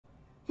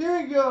Here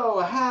we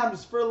go.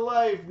 Habs for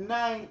Life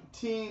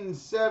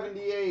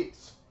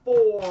 1978's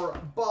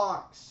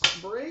 4-box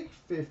break.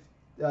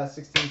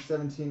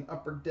 16-17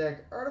 Upper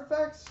Deck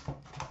Artifacts.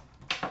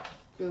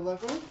 Good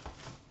luck with it.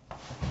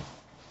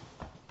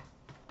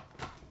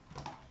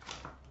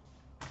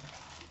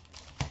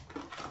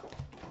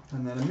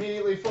 And then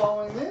immediately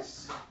following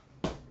this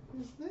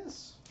is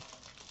this.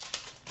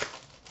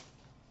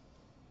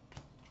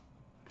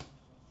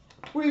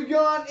 We've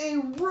got a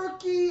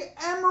rookie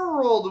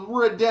Emerald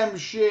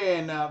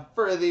redemption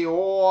for the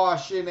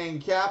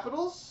Washington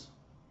Capitals.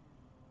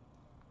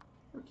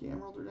 Rookie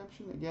Emerald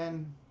redemption.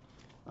 Again,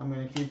 I'm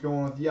going to keep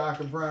going with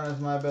Jakob Brown as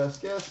my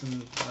best guess,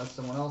 and unless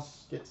someone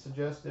else gets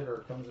suggested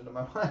or comes into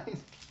my mind.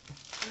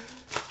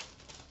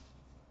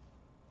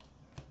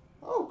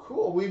 Oh,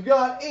 cool. We've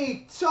got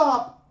a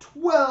top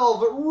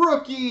 12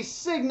 rookie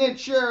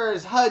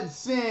signatures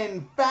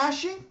Hudson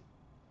Fasching.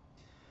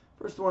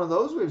 First one of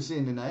those we've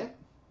seen tonight.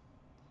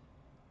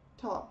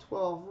 Top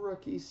 12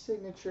 rookie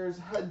signatures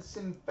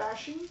Hudson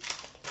Fasching.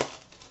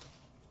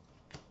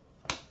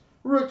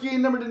 Rookie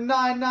number to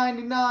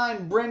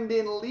 999,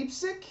 Brendan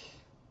Leipsic.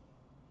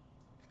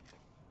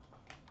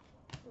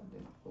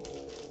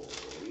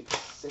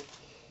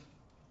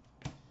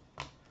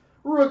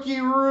 Rookie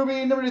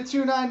Ruby number to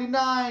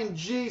 299,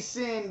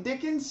 Jason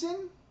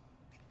Dickinson.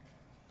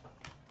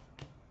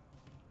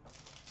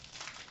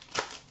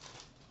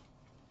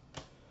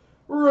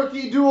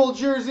 Rookie dual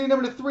jersey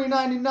number to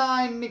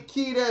 399,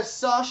 Nikita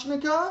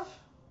Soshnikov.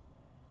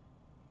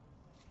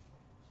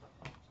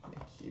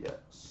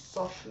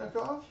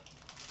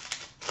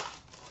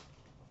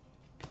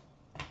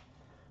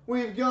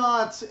 We've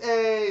got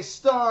a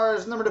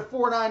Stars number to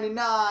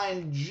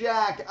 499,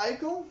 Jack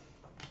Eichel.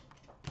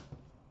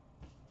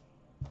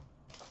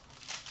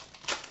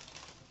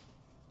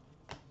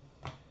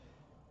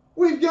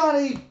 We've got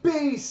a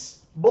base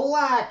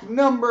black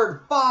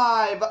numbered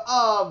 5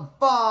 of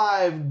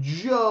 5,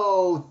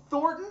 Joe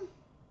Thornton.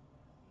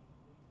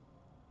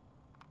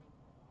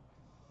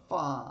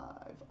 5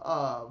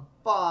 of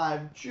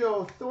 5,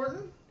 Joe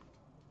Thornton.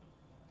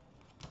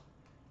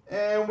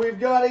 And we've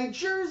got a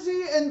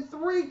jersey and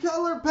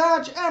 3-color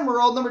patch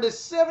emerald number to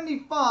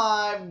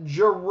 75,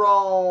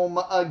 Jerome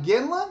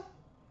Iginla.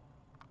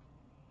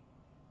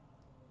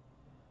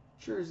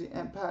 Jersey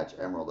and patch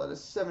emerald that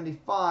is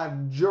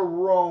 75,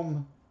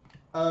 Jerome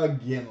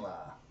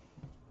Iginla.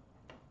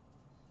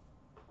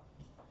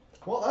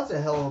 Well, that's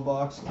a hell of a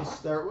box to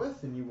start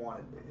with, and you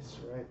wanted base,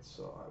 right?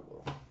 So I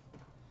will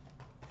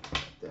put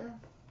that there.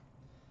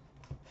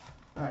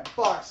 All right,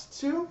 box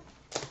 2.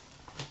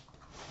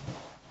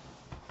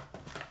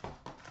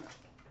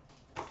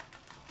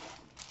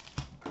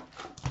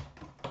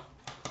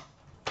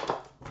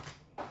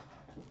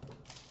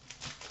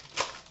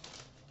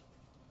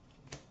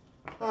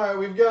 All right,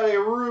 we've got a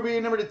ruby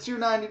number to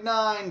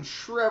 299,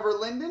 Trevor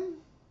Linden.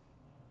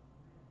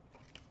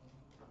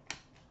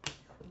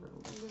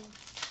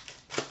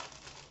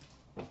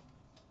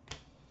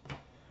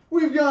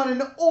 We've got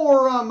an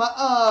Aurum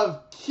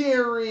of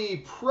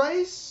Carey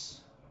Price.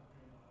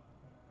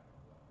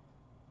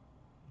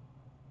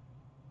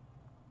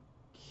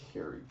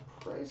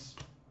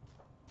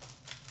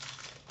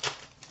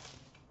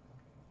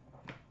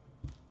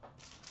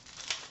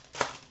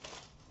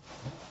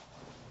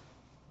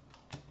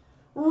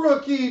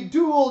 Rookie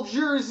dual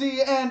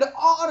jersey and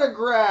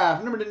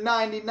autograph number to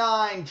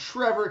 99,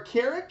 Trevor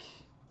Carrick.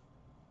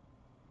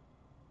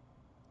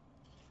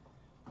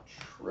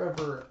 Out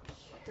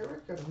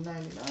of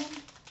 99.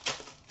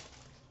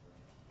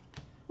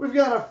 We've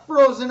got a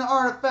Frozen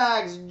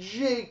Artifacts,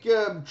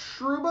 Jacob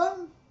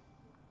Trouba.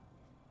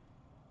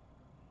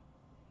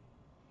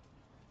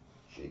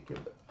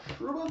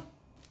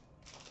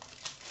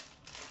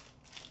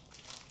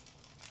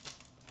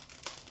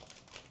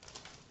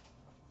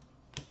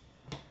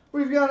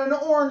 We've got an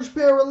orange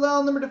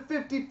parallel number to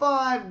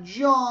 55,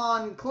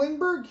 John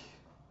Klingberg.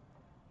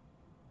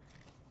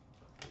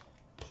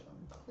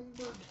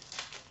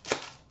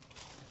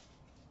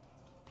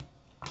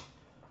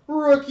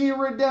 Rookie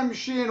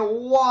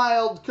redemption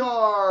wild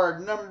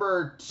card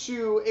number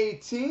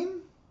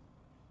 218.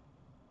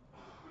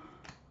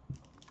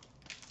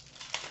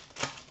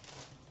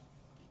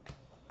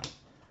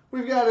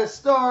 We've got a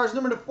Stars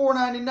number to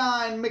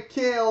 499,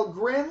 Mikael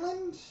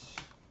Granlund.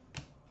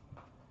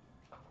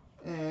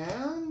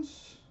 And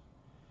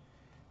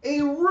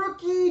a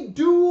rookie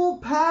dual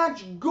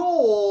patch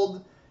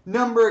gold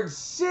numbered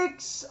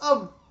 6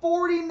 of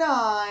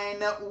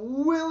 49,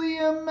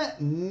 William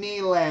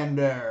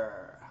Nylander.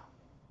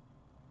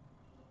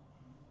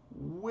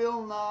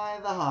 Will Nye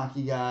the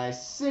hockey guy,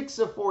 6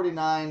 of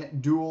 49,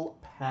 dual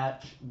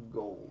patch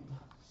gold.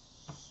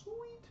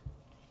 Sweet.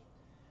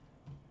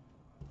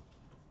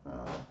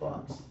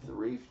 Box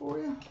 3 for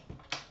you.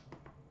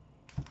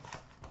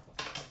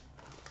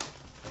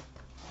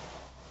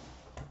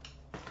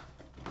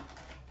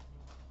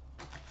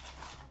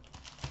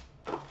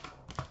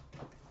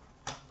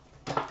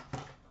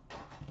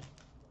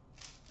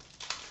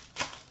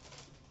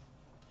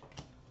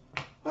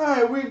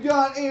 Alright, we've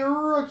got a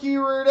rookie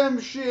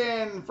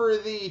redemption for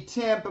the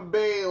Tampa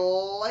Bay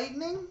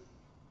Lightning.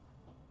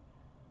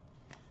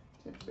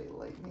 Tampa Bay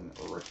Lightning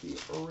rookie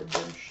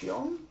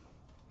redemption.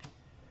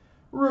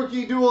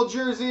 Rookie dual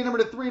jersey number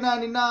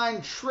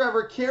 /399,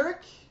 Trevor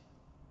Carrick.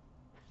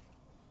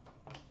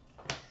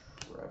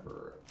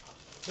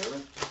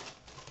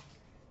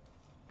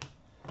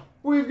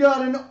 We've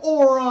got an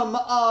Aurum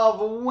of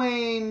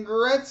Wayne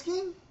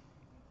Gretzky.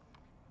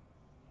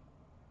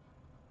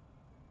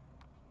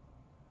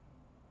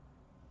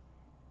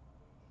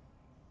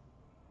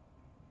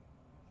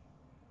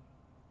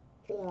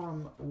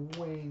 Aurum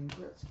Wayne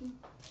Gretzky.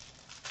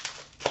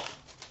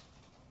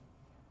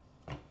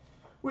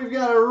 We've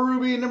got a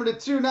Ruby number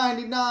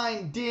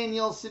 /299,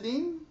 Daniel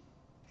Sedin.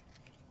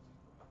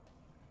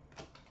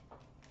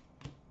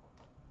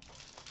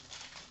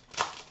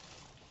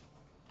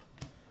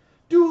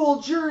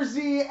 Dual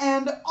jersey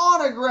and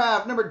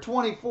autograph number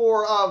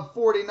 24 of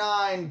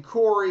 49,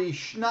 Corey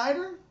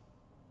Schneider.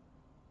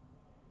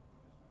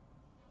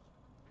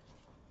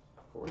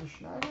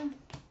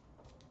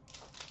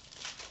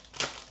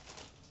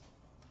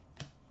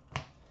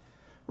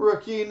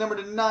 Rookie number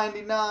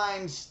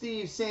 /99,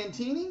 Steve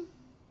Santini.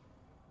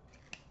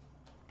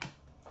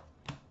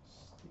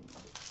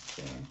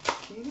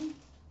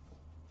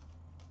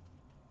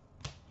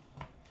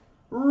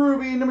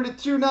 Ruby number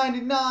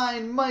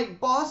 /299, Mike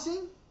Bossy.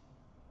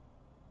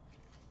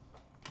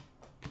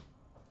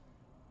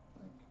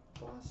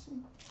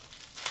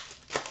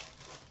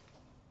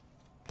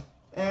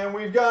 And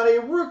we've got a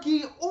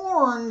rookie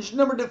orange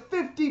number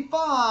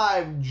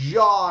 /55,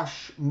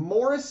 Josh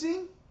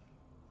Morrissey.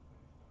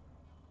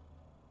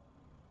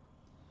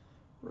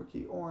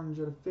 Rookie orange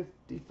at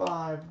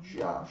 /55,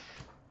 Josh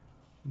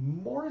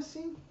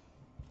Morrissey.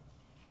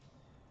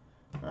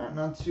 All right,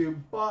 now to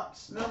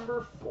box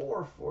number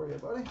 4 for you,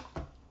 buddy.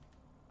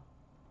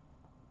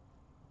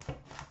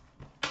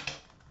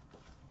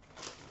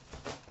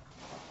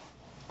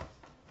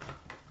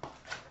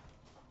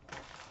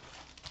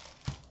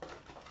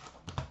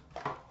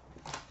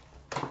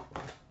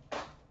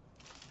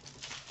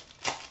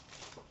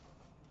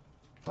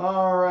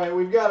 All right,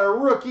 we've got a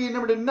rookie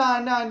number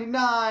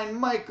 /999,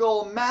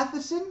 Michael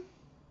Matheson.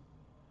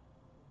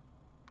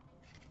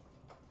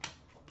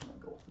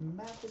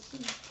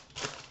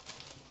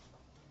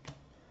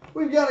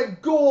 We've got a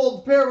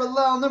gold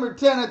parallel number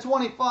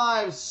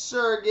 10/25,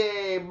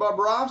 Sergei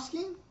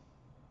Bobrovsky.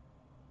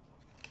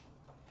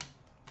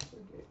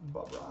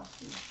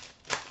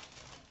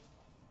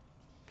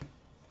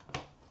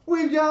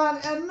 We've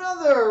got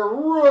another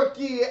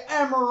rookie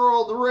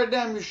emerald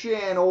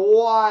redemption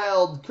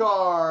wild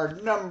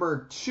card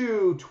number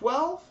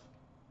 212.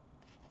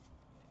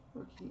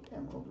 Rookie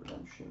emerald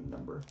redemption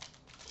number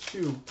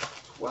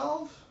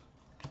 212.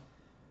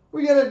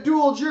 We got a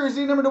dual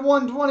jersey number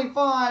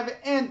 /125,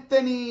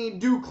 Anthony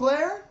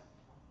Duclair.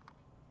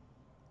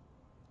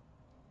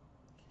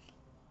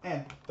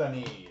 We've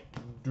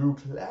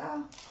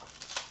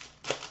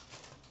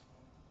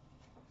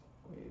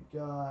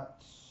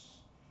got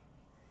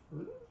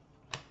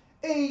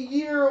a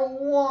year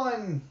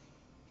 1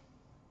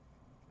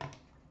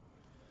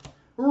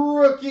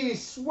 rookie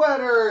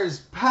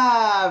sweaters,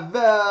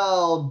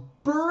 Pavel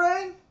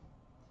Bure.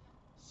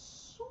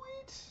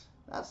 Sweet.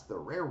 That's the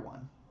rare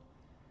one.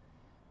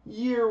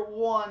 Year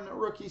 1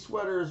 rookie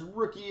sweaters,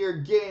 rookie year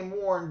game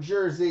worn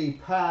jersey,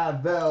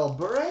 Pavel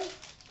Bure.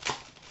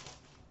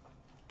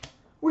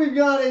 We've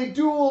got a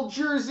dual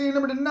jersey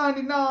number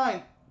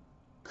 /99,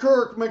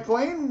 Kirk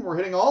McLean. We're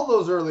hitting all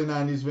those early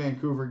 90s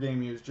Vancouver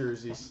game used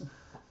jerseys.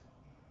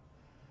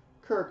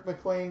 Kirk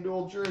McLean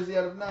dual jersey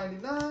out of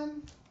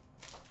 /99.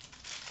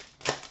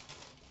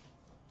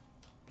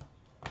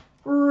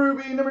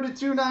 Ruby number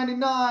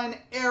 /299,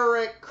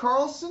 Erik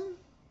Karlsson.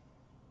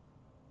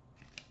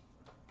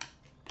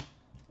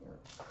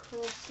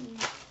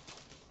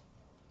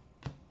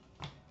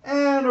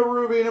 And a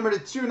Ruby number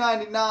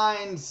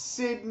 /299,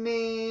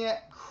 Sidney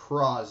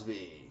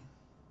Crosby.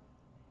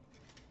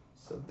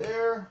 So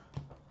there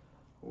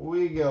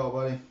we go,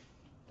 buddy.